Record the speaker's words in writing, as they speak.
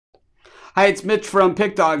Hi, it's Mitch from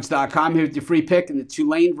Pickdawgz.com here with your free pick in the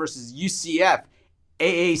Tulane versus UCF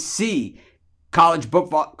AAC college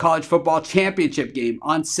football championship game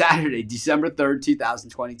on Saturday, December 3rd,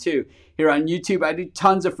 2022. Here on YouTube, I do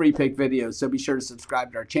tons of free pick videos, so be sure to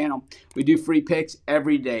subscribe to our channel. We do free picks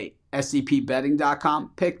every day.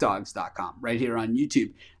 scpbetting.com, pickdawgz.com, right here on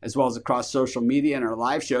YouTube, as well as across social media and our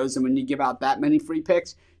live shows. And when you give out that many free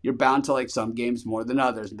picks, you're bound to like some games more than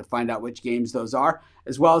others. And to find out which games those are,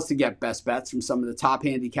 as well as to get best bets from some of the top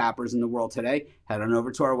handicappers in the world today, head on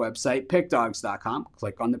over to our website, pickdawgz.com,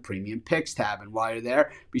 click on the Premium Picks tab. And while you're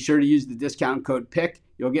there, be sure to use the discount code PICK.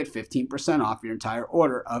 You'll get 15% off your entire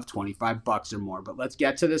order of $25 or more. But let's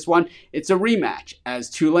get to this one. It's a rematch as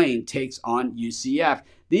Tulane takes on UCF.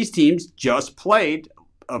 These teams just played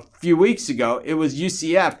a few weeks ago. It was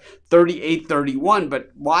UCF 38-31, but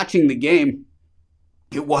watching the game,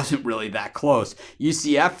 it wasn't really that close.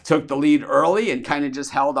 UCF took the lead early and kind of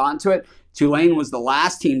just held on to it. Tulane was the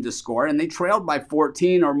last team to score, and they trailed by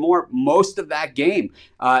 14 or more most of that game.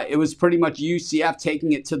 It was pretty much UCF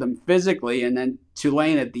taking it to them physically, and then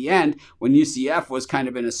Tulane at the end, when UCF was kind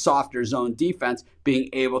of in a softer zone defense, being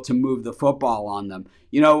able to move the football on them.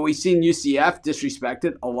 You know, we've seen UCF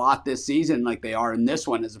disrespected a lot this season, like they are in this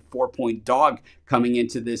one, as a 4-point dog coming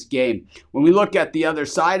into this game. When we look at the other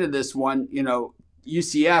side of this one, you know,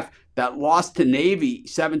 UCF, that loss to Navy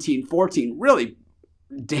 17-14, really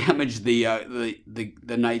damaged the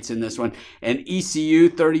Knights in this one. And ECU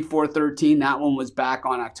 34-13, that one was back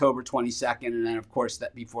on October 22nd. And then, of course,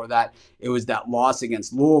 that before that, it was that loss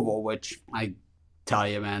against Louisville, which I tell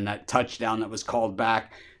you, man, that touchdown that was called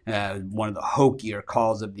back, one of the hokier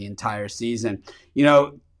calls of the entire season. You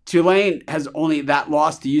know, Tulane has only that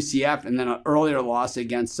loss to UCF and then an earlier loss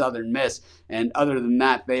against Southern Miss. And other than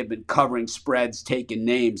that, they have been covering spreads, taking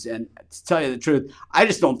names. And to tell you the truth, I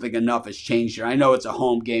just don't think enough has changed here. I know it's a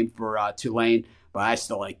home game for Tulane, but I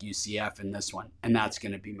still like UCF in this one. And that's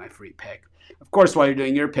going to be my free pick. Of course, while you're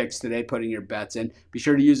doing your picks today, putting your bets in, be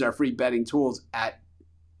sure to use our free betting tools at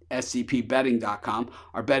scpbetting.com.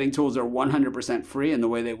 Our betting tools are 100% free, and the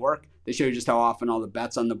way they work, they show you just how often all the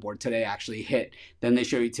bets on the board today actually hit. Then they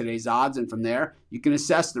show you today's odds, and from there, you can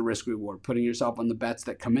assess the risk reward, putting yourself on the bets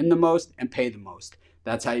that come in the most and pay the most.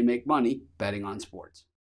 That's how you make money betting on sports.